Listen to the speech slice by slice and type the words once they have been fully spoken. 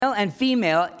and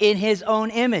female in his own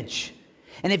image.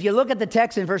 And if you look at the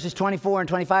text in verses 24 and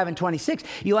 25 and 26,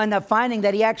 you'll end up finding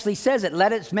that he actually says it.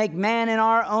 Let us make man in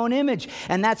our own image.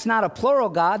 And that's not a plural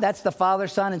God. That's the Father,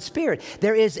 Son, and Spirit.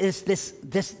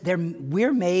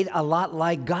 We're made a lot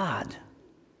like God.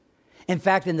 In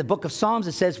fact, in the book of Psalms,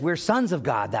 it says we're sons of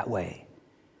God that way.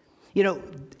 You know,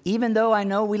 even though I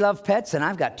know we love pets, and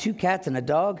I've got 2 cats and a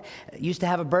dog, used to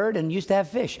have a bird and used to have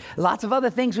fish, lots of other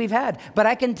things we've had. But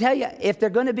I can tell you, if they're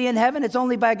going to be in heaven, it's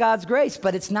only by God's grace,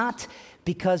 but it's not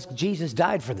because Jesus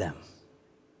died for them.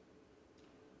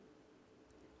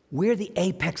 We're the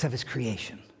apex of his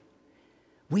creation.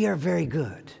 We are very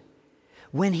good.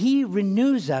 When he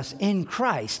renews us in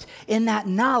Christ, in that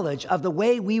knowledge of the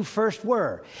way we first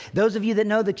were. Those of you that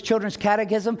know the Children's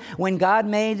Catechism, when God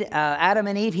made Adam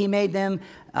and Eve, he made them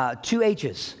 2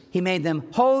 H's. He made them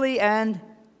holy and...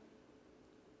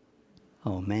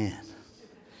 Oh, man.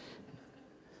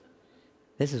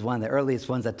 This is one of the earliest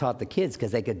ones I taught the kids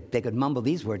because they could mumble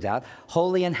these words out.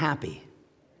 Holy and happy.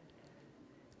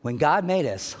 When God made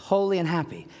us holy and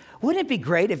happy. Wouldn't it be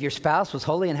great if your spouse was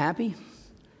holy and happy?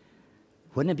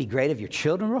 Wouldn't it be great if your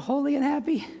children were holy and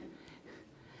happy?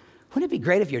 Wouldn't it be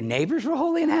great if your neighbors were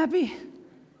holy and happy?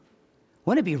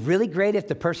 Wouldn't it be really great if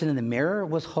the person in the mirror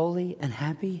was holy and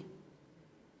happy?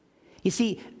 You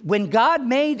see, when God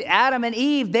made Adam and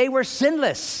Eve, they were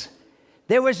sinless.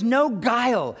 There was no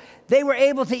guile. They were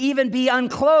able to even be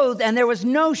unclothed, and there was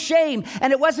no shame.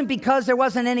 And it wasn't because there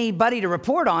wasn't anybody to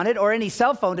report on it or any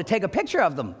cell phone to take a picture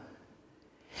of them.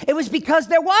 It was because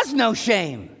there was no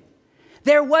shame.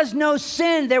 There was no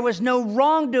sin. There was no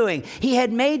wrongdoing. He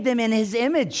had made them in his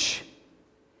image,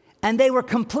 and they were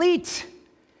complete.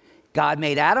 God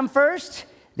made Adam first,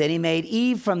 then he made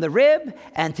Eve from the rib,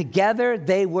 and together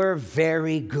they were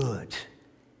very good.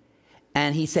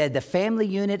 And he said the family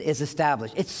unit is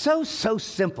established. It's so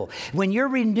simple. When you're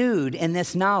renewed in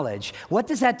this knowledge, what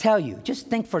does that tell you? Just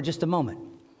think for just a moment.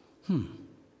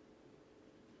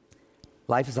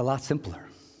 Life is a lot simpler.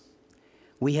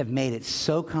 We have made it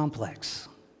so complex.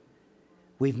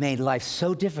 We've made life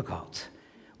so difficult.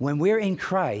 When we're in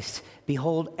Christ,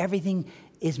 behold, everything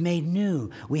is made new.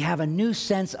 We have a new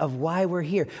sense of why we're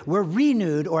here. We're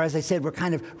renewed, or as I said, we're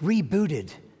kind of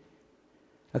rebooted.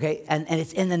 Okay, and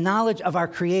it's in the knowledge of our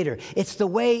Creator. It's the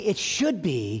way it should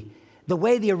be, the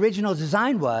way the original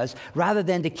design was, rather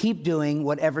than to keep doing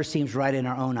whatever seems right in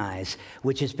our own eyes,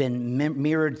 which has been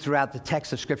mirrored throughout the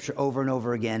text of Scripture over and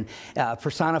over again,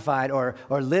 personified or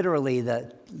literally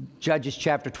the Judges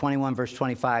chapter 21, verse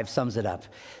 25 sums it up.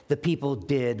 The people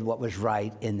did what was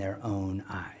right in their own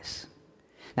eyes.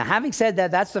 Now, having said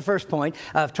that, that's the first point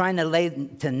of trying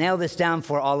to nail this down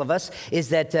for all of us, is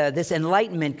that this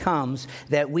enlightenment comes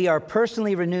that we are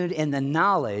personally renewed in the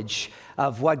knowledge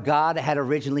of what God had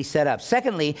originally set up.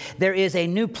 Secondly, there is a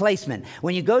new placement.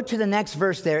 When you go to the next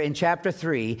verse there in chapter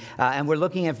 3, and we're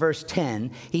looking at verse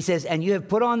 10, he says, and you have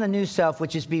put on the new self,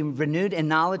 which is being renewed in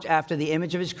knowledge after the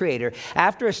image of his Creator.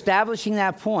 After establishing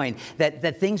that point,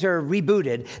 that things are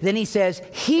rebooted, then he says,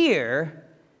 here...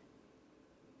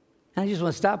 And I just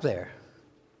want to stop there.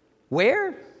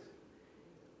 Where?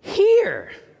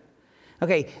 Here.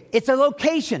 Okay, it's a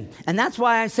location. And that's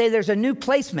why I say there's a new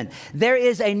placement. There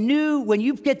is a new, when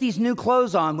you get these new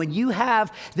clothes on, when you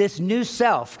have this new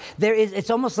self, it's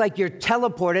almost like you're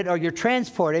teleported or you're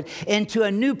transported into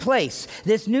a new place.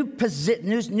 This new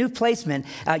placement,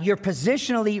 you're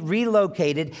positionally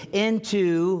relocated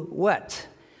into what?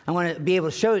 I want to be able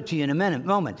to show it to you in a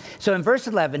moment. So in verse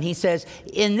 11, he says,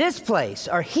 in this place,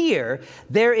 or here,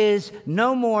 there is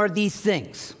no more these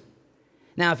things.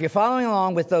 Now, if you're following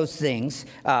along with those things,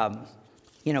 I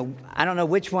don't know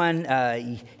which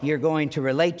one you're going to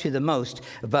relate to the most,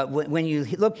 but when you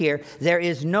look here, there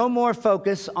is no more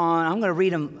focus on, I'm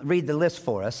going to read the list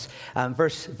for us,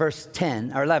 verse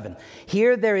 10 or 11.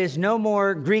 Here, there is no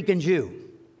more Greek and Jew,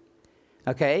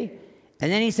 okay?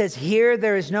 And then he says, here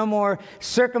there is no more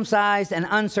circumcised and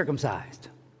uncircumcised.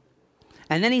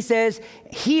 And then he says,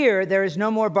 here there is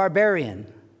no more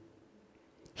barbarian.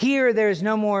 Here there is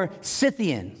no more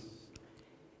Scythian.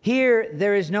 Here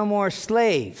there is no more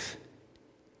slave.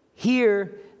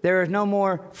 Here there is no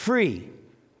more free.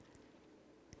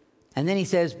 And then he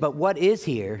says, but what is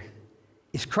here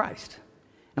is Christ.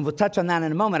 And we'll touch on that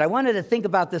in a moment. I wanted to think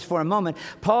about this for a moment.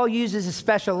 Paul uses a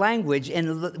special language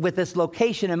with this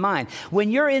location in mind.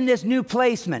 When you're in this new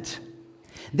placement,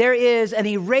 there is an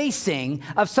erasing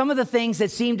of some of the things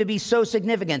that seem to be so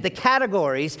significant, the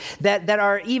categories that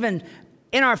are even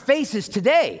in our faces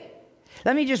today.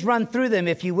 Let me just run through them,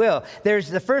 if you will. There's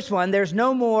the first one, there's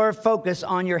no more focus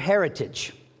on your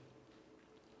heritage.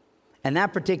 And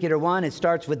that particular one, it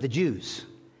starts with the Jews.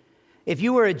 If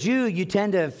you were a Jew, you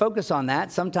tend to focus on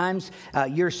that. Sometimes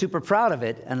you're super proud of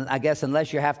it, and I guess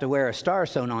unless you have to wear a star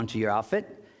sewn onto your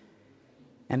outfit.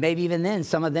 And maybe even then,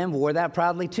 some of them wore that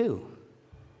proudly too.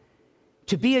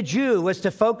 To be a Jew was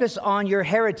to focus on your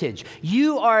heritage.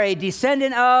 You are a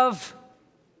descendant of...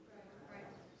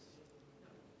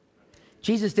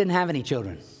 Jesus didn't have any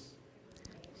children.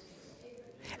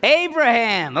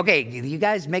 Abraham. Okay, you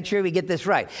guys make sure we get this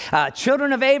right.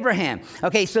 Children of Abraham.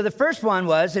 Okay, so the first one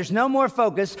was there's no more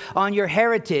focus on your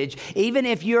heritage. Even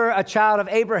if you're a child of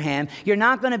Abraham, you're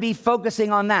not going to be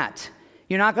focusing on that.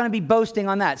 You're not going to be boasting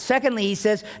on that. Secondly, he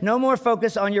says no more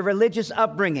focus on your religious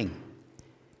upbringing.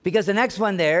 Because the next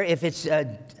one there, if it's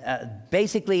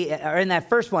basically, or in that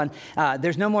first one,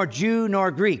 there's no more Jew nor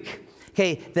Greek.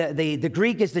 Okay, the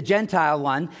Greek is the Gentile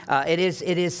one. It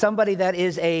is somebody that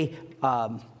is a...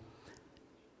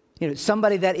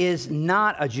 somebody that is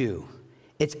not a Jew.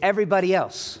 It's everybody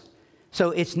else. So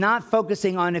it's not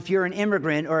focusing on if you're an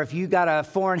immigrant or if you got a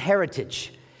foreign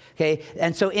heritage. Okay,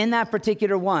 and so in that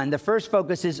particular one, the first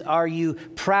focus is, are you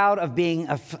proud of being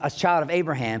a child of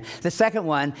Abraham? The second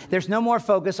one, there's no more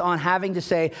focus on having to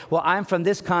say, well, I'm from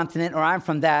this continent, or I'm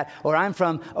from that, or I'm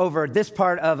from over this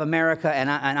part of America, and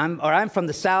I'm from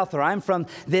the South, or I'm from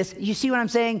this. You see what I'm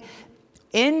saying?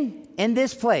 In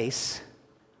this place,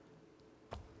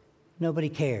 nobody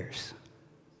cares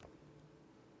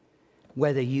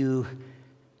whether you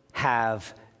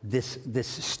have this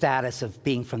status of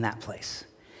being from that place.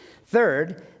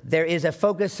 Third, there is a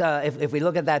focus, if we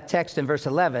look at that text in verse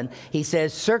 11, he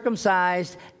says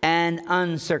circumcised and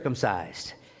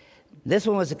uncircumcised. This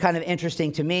one was kind of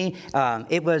interesting to me.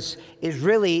 There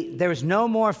was no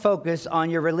more focus on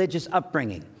your religious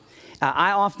upbringing.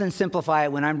 I often simplify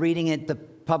it when I'm reading it, the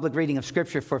public reading of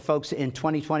Scripture for folks in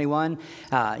 2021.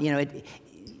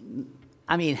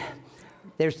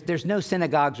 There's no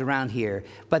synagogues around here,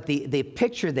 but the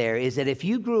picture there is that if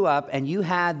you grew up and you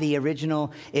had the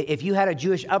original, if you had a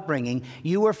Jewish upbringing,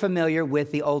 you were familiar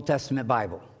with the Old Testament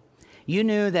Bible. You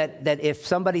knew that if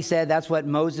somebody said that's what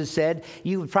Moses said,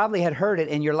 you probably had heard it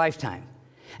in your lifetime.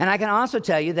 And I can also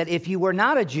tell you that if you were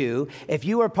not a Jew, if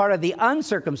you were part of the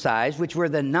uncircumcised, which were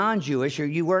the non-Jewish, or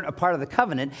you weren't a part of the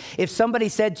covenant, if somebody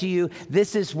said to you,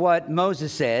 this is what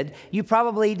Moses said, you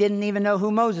probably didn't even know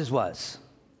who Moses was.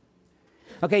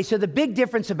 Okay, so the big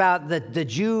difference about the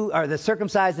Jew, or the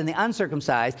circumcised and the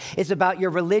uncircumcised, is about your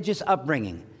religious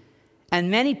upbringing. And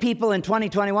many people in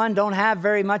 2021 don't have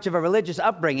very much of a religious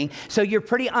upbringing, so you're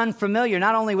pretty unfamiliar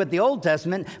not only with the Old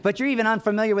Testament, but you're even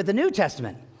unfamiliar with the New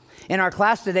Testament. In our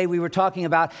class today, we were talking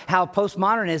about how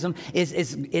postmodernism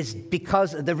is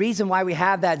because the reason why we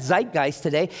have that zeitgeist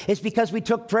today is because we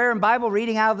took prayer and Bible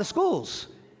reading out of the schools.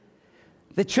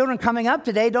 The children coming up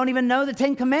today don't even know the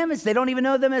 10 Commandments. They don't even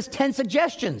know them as 10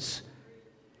 suggestions.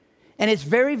 And it's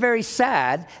very, very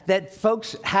sad that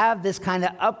folks have this kind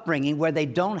of upbringing where they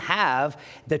don't have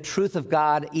the truth of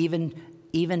God even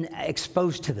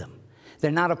exposed to them. They're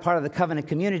not a part of the covenant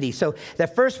community. So the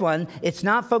first one, it's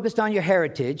not focused on your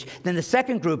heritage. Then the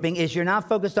second grouping is you're not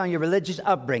focused on your religious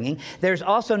upbringing. There's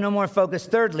also no more focus,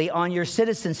 thirdly, on your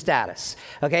citizen status.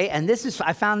 Okay, and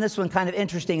I found this one kind of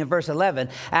interesting in verse 11.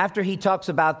 After he talks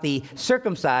about the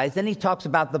circumcised, then he talks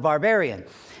about the barbarian.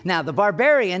 Now, the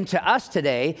barbarian to us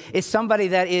today is somebody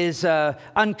that is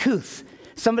uncouth,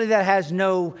 somebody that has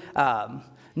no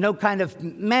kind of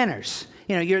manners.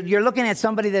 You're looking at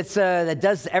somebody that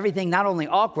does everything not only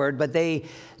awkward, but they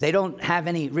don't have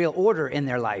any real order in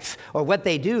their life, or what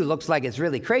they do looks like it's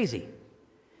really crazy.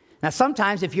 Now,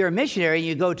 sometimes if you're a missionary and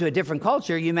you go to a different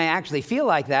culture, you may actually feel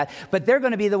like that, but they're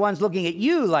going to be the ones looking at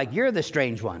you like you're the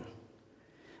strange one.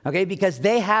 Okay, because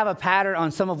they have a pattern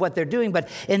on some of what they're doing. But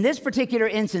in this particular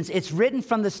instance, it's written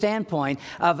from the standpoint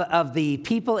of the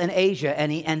people in Asia,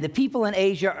 and the people in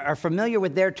Asia are familiar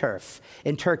with their turf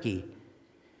in Turkey.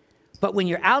 But when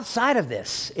you're outside of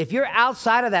this, if you're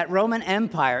outside of that Roman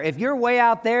Empire, if you're way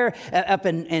out there up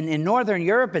in Northern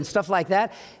Europe and stuff like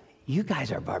that, you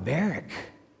guys are barbaric.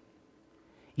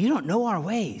 You don't know our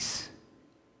ways.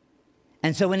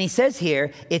 And so when he says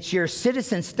here, it's your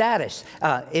citizen status.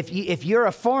 If you're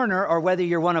a foreigner or whether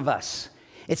you're one of us,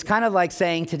 it's kind of like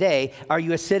saying today, are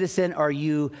you a citizen or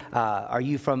are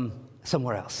you from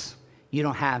somewhere else? You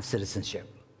don't have citizenship.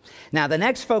 Now, the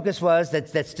next focus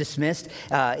that's dismissed,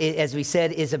 as we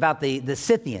said, is about the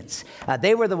Scythians.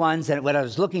 They were the ones that, when I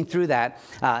was looking through that,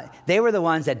 they were the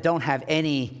ones that don't have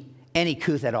any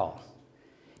couth at all.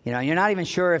 You're not even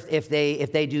sure if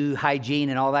they do hygiene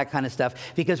and all that kind of stuff,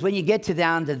 because when you get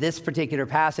down to this particular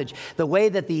passage, the way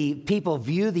that the people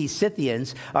view these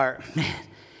Scythians are, man,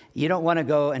 you don't want to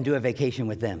go and do a vacation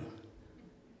with them.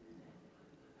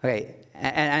 Okay,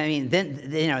 and I mean,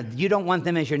 then you don't want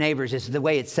them as your neighbors. Is the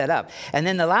way it's set up. And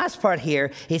then the last part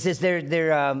here, he says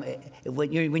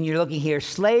when you're looking here,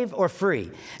 slave or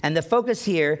free. And the focus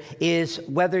here is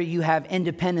whether you have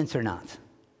independence or not.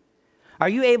 Are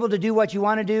you able to do what you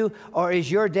want to do, or is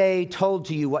your day told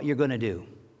to you what you're going to do?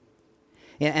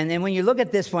 And then when you look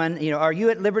at this one, are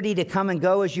you at liberty to come and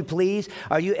go as you please?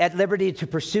 Are you at liberty to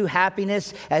pursue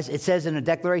happiness, as it says in the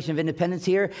Declaration of Independence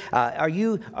here?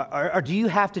 Or do you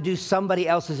have to do somebody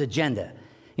else's agenda?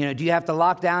 Do you have to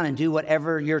lock down and do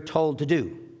whatever you're told to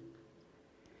do?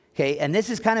 Okay, and this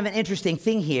is kind of an interesting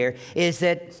thing here, is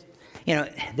that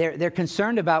they're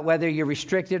concerned about whether you're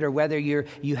restricted or whether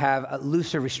you have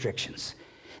looser restrictions.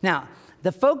 Now,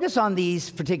 the focus on these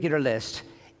particular lists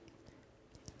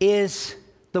is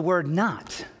the word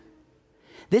not.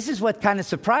 This is what kind of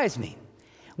surprised me.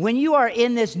 When you are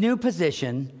in this new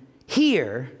position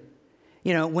here,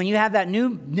 when you have that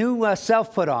new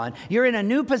self put on, you're in a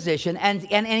new position, and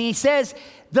he says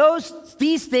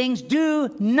these things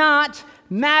do not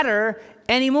matter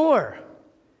anymore.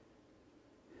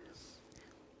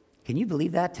 Can you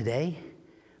believe that today?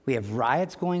 We have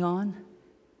riots going on.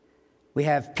 We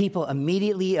have people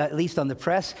immediately, at least on the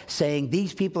press, saying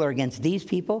these people are against these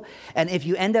people. And if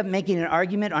you end up making an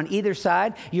argument on either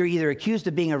side, you're either accused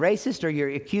of being a racist or you're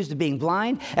accused of being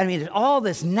blind. I mean, there's all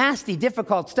this nasty,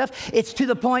 difficult stuff. It's to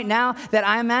the point now that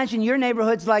I imagine your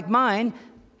neighborhoods like mine,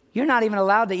 you're not even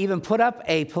allowed to even put up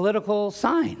a political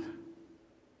sign.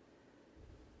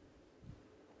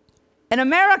 In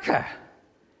America.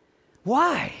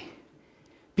 Why?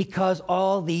 Because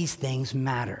all these things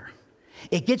matter.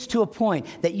 It gets to a point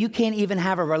that you can't even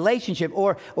have a relationship,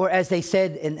 or as they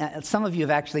said, and some of you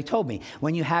have actually told me,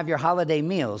 when you have your holiday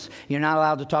meals, you're not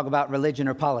allowed to talk about religion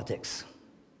or politics.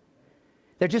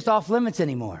 They're just off limits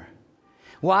anymore.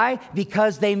 Why?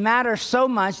 Because they matter so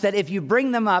much that if you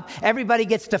bring them up, everybody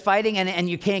gets to fighting and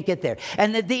you can't get there.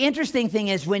 And the interesting thing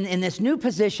is, when in this new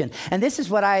position, and this is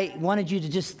what I wanted you to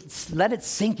just let it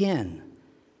sink in,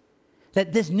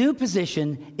 that this new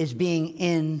position is being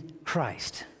in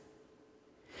Christ.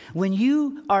 When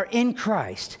you are in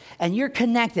Christ and you're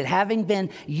connected, having been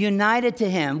united to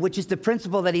Him, which is the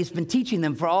principle that He's been teaching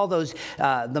them for all those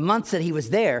the months that He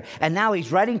was there, and now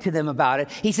He's writing to them about it.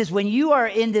 He says, when you are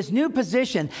in this new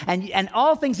position and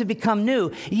all things have become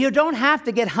new, you don't have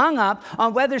to get hung up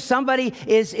on whether somebody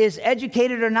is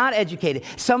educated or not educated.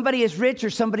 Somebody is rich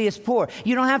or somebody is poor.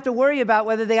 You don't have to worry about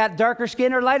whether they got darker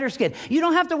skin or lighter skin. You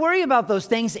don't have to worry about those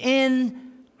things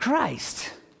in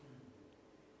Christ.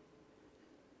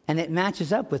 And it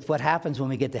matches up with what happens when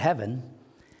we get to heaven,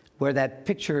 where that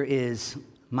picture is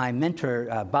my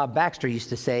mentor, Bob Baxter, used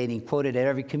to say, and he quoted at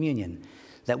every communion,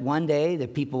 that one day the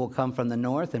people will come from the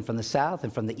north and from the south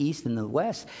and from the east and the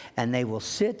west, and they will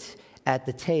sit at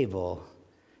the table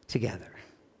together.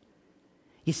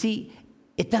 You see,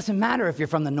 it doesn't matter if you're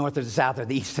from the north or the south or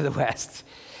the east or the west,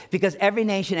 because every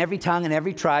nation, every tongue, and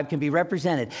every tribe can be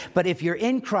represented. But if you're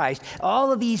in Christ,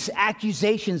 all of these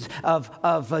accusations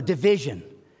of division,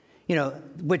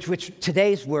 which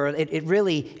today's world, it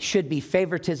really should be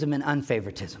favoritism and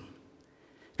unfavoritism.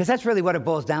 Because that's really what it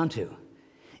boils down to.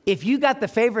 If you got the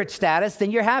favorite status,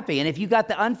 then you're happy. And if you got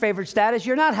the unfavored status,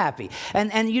 you're not happy.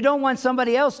 And you don't want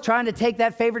somebody else trying to take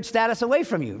that favorite status away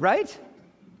from you, right?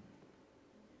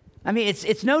 I mean,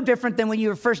 it's no different than when you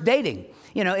were first dating.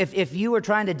 If you were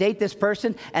trying to date this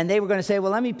person and they were going to say,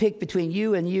 well, let me pick between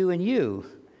you and you and you.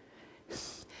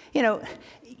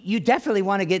 You definitely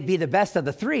want to be the best of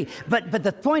the three. But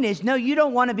the point is, no, you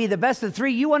don't want to be the best of the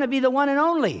three. You want to be the one and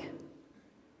only.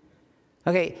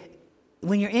 Okay,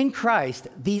 when you're in Christ,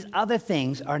 these other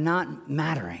things are not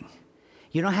mattering.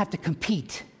 You don't have to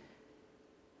compete.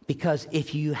 Because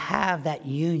if you have that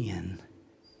union,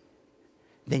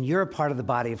 then you're a part of the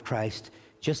body of Christ,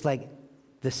 just like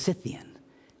the Scythian,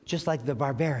 just like the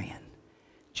barbarian,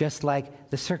 just like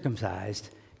the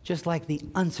circumcised, just like the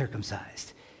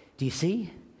uncircumcised. Do you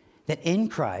see? That in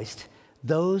Christ,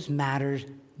 those matter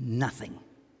nothing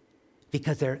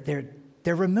because they're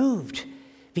removed.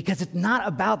 Because it's not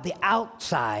about the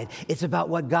outside, it's about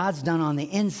what God's done on the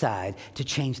inside to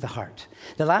change the heart.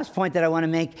 The last point that I want to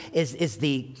make is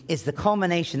the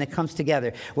culmination that comes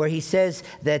together, where he says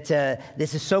that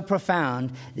this is so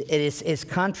profound, it is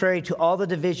contrary to all the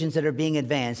divisions that are being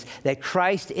advanced, that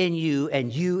Christ in you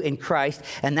and you in Christ.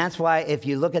 And that's why if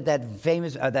you look at that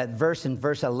famous that verse in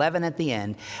verse 11 at the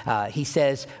end, he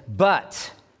says,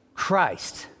 but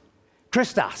Christ,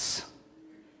 Christos.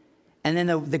 And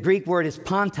then the Greek word is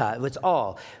panta, it's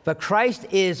all. But Christ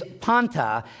is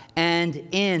panta and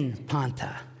in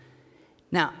panta.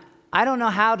 Now, I don't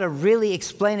know how to really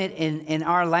explain it in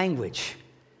our language.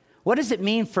 What does it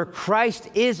mean for Christ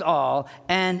is all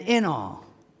and in all?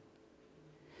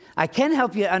 I can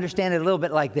help you understand it a little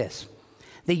bit like this.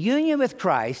 The union with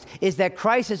Christ is that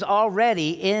Christ is already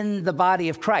in the body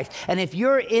of Christ. And if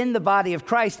you're in the body of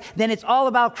Christ, then it's all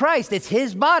about Christ. It's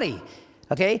his body.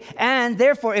 Okay? And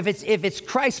therefore, if it's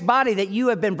Christ's body that you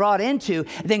have been brought into,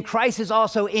 then Christ is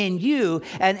also in you.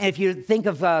 And if you think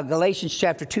of Galatians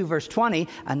chapter 2, verse 20,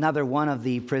 another one of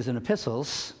the prison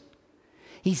epistles,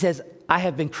 he says, I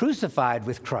have been crucified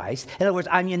with Christ. In other words,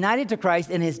 I'm united to Christ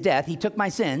in his death. He took my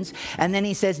sins. And then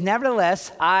he says,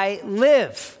 nevertheless, I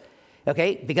live.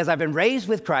 Okay, because I've been raised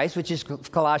with Christ, which is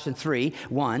Colossians 3,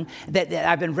 1, that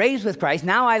I've been raised with Christ.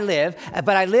 Now I live,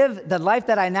 but I live, the life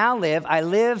that I now live, I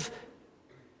live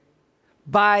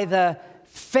by the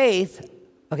faith.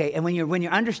 Okay, and when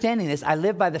you're understanding this, I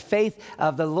live by the faith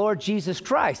of the Lord Jesus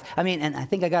Christ. I mean, and I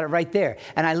think I got it right there.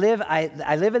 And I live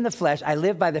in the flesh. I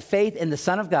live by the faith in the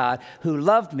Son of God who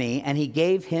loved me and he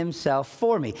gave himself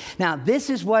for me. Now, this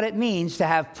is what it means to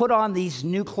have put on these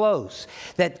new clothes,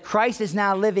 that Christ is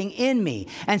now living in me.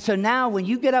 And so now when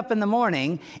you get up in the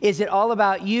morning, is it all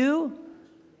about you?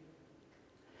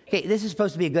 Okay, this is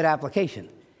supposed to be a good application.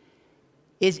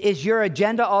 Is your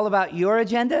agenda all about your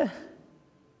agenda?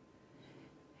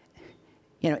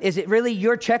 You know, is it really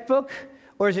your checkbook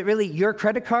or is it really your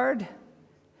credit card?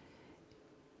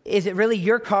 Is it really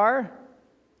your car?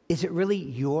 Is it really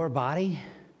your body?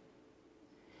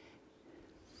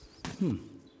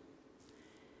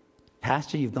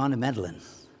 Pastor, you've gone to meddling.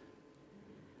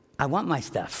 I want my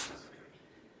stuff.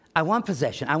 I want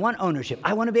possession. I want ownership.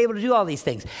 I want to be able to do all these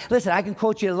things. Listen, I can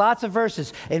quote you lots of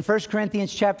verses. In 1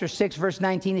 Corinthians chapter 6, verse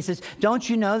 19, he says, don't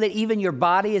you know that even your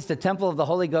body is the temple of the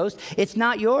Holy Ghost? It's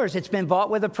not yours. It's been bought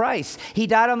with a price. He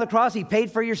died on the cross. He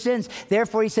paid for your sins.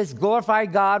 Therefore, he says, glorify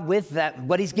God with that,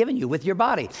 what he's given you, with your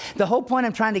body. The whole point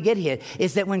I'm trying to get here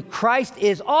is that when Christ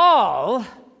is all,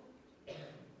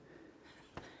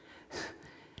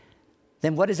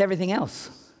 then what is everything else?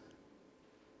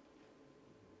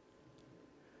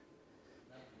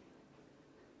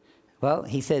 Well,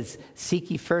 he says, seek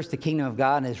ye first the kingdom of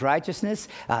God and his righteousness.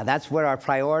 That's where our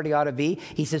priority ought to be.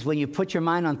 He says, when you put your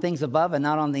mind on things above and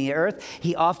not on the earth,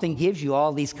 he often gives you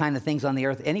all these kind of things on the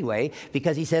earth anyway,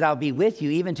 because he said, I'll be with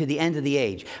you even to the end of the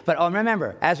age. But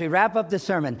remember, as we wrap up this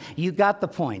sermon, you got the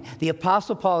point. The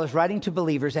Apostle Paul is writing to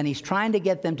believers, and he's trying to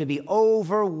get them to be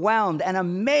overwhelmed and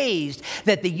amazed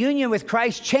that the union with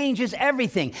Christ changes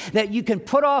everything, that you can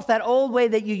put off that old way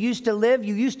that you used to live.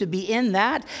 You used to be in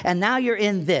that, and now you're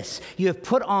in this. You have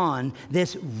put on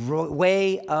this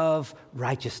way of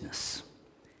righteousness.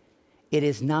 It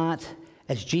is not,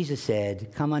 as Jesus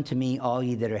said, come unto me, all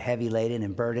ye that are heavy laden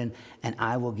and burdened, and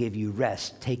I will give you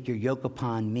rest. Take your yoke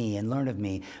upon me and learn of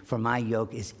me, for my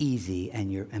yoke is easy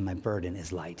and my burden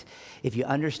is light. If you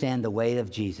understand the way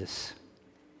of Jesus,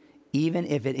 even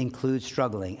if it includes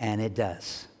struggling, and it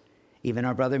does. Even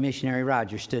our brother missionary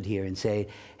Roger stood here and said,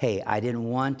 hey, I didn't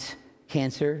want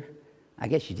cancer. I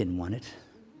guess you didn't want it.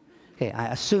 Okay, I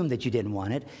assumed that you didn't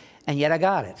want it, and yet I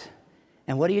got it.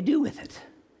 And what do you do with it?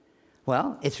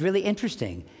 Well, it's really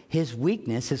interesting. His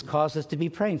weakness has caused us to be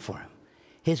praying for him.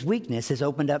 His weakness has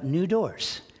opened up new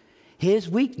doors. His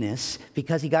weakness,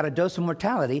 because he got a dose of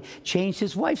mortality, changed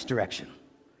his wife's direction.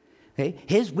 Okay?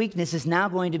 His weakness is now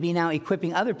going to be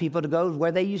equipping other people to go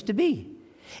where they used to be.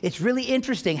 It's really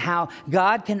interesting how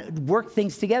God can work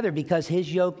things together, because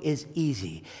his yoke is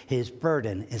easy. His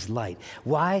burden is light.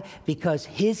 Why? Because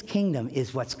his kingdom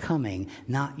is what's coming,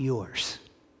 not yours.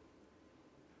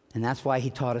 And that's why he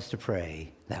taught us to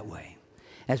pray that way.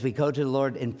 As we go to the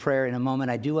Lord in prayer in a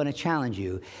moment, I do want to challenge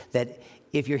you that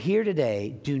if you're here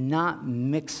today, do not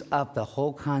mix up the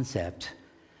whole concept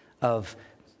of,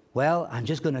 well, I'm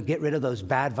just going to get rid of those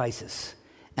bad vices,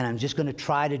 and I'm just going to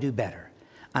try to do better.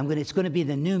 It's going to be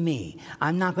the new me.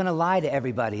 I'm not going to lie to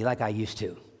everybody like I used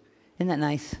to. Isn't that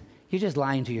nice? You're just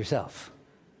lying to yourself.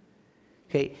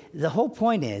 Okay, the whole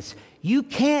point is you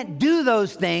can't do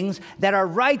those things that are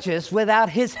righteous without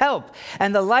his help.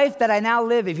 And the life that I now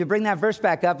live, if you bring that verse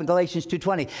back up in Galatians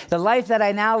 2:20, the life that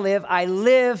I now live, I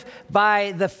live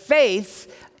by the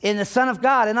faith in the Son of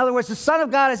God. In other words, the Son of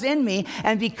God is in me,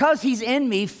 and because he's in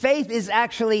me, faith is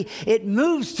actually, it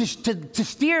moves to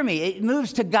steer me. It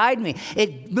moves to guide me.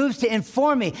 It moves to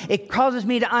inform me. It causes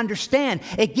me to understand.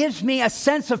 It gives me a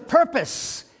sense of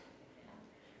purpose.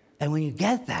 And when you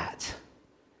get that,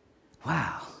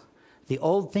 wow, the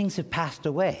old things have passed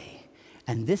away,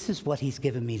 and this is what he's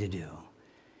given me to do.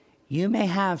 You may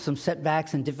have some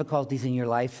setbacks and difficulties in your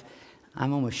life.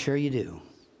 I'm almost sure you do.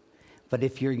 But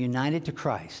if you're united to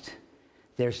Christ,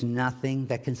 there's nothing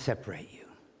that can separate you.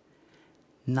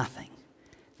 Nothing.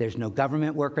 There's no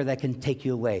government worker that can take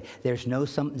you away. There's no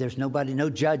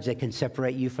judge that can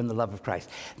separate you from the love of Christ.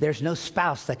 There's no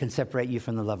spouse that can separate you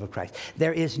from the love of Christ.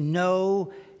 There is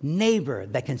no neighbor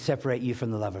that can separate you from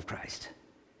the love of Christ.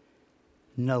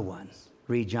 No one.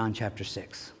 Read John chapter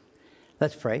 6.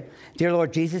 Let's pray. Dear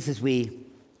Lord Jesus, as we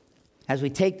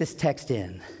take this text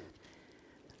in,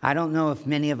 I don't know if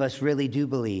many of us really do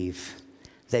believe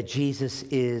that Jesus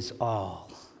is all.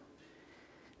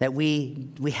 That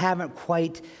we haven't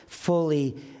quite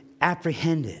fully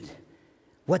apprehended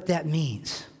what that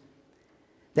means.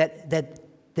 That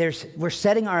we're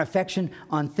setting our affection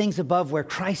on things above where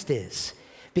Christ is.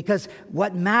 Because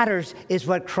what matters is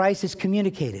what Christ has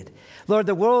communicated. Lord,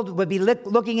 the world would be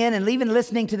looking in and even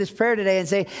listening to this prayer today and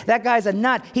say, that guy's a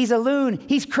nut, he's a loon,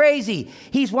 he's crazy.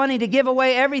 He's wanting to give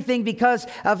away everything because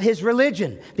of his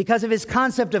religion, because of his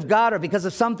concept of God, or because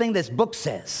of something this book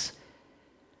says.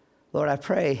 Lord, I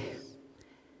pray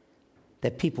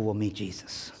that people will meet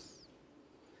Jesus.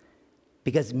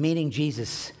 Because meeting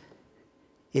Jesus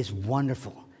is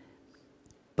wonderful,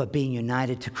 but being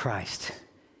united to Christ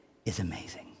is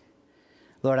amazing.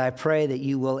 Lord, I pray that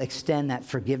you will extend that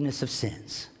forgiveness of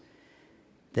sins,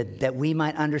 that we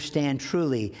might understand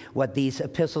truly what these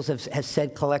epistles have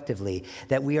said collectively,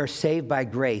 that we are saved by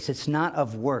grace. It's not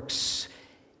of works.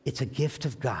 It's a gift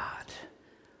of God.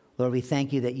 Lord, we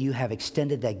thank you that you have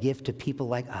extended that gift to people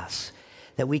like us,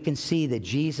 that we can see that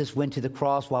Jesus went to the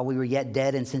cross while we were yet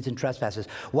dead in sins and trespasses,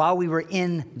 while we were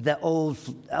in the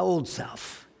old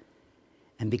self.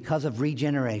 And because of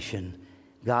regeneration,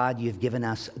 God, you've given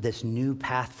us this new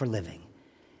path for living,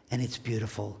 and it's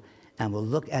beautiful. And we'll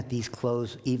look at these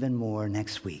close even more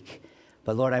next week.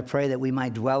 But Lord, I pray that we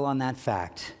might dwell on that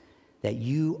fact that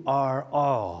you are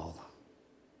all,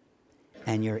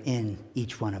 and you're in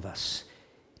each one of us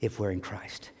if we're in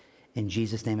Christ. In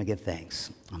Jesus' name I give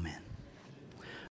thanks. Amen.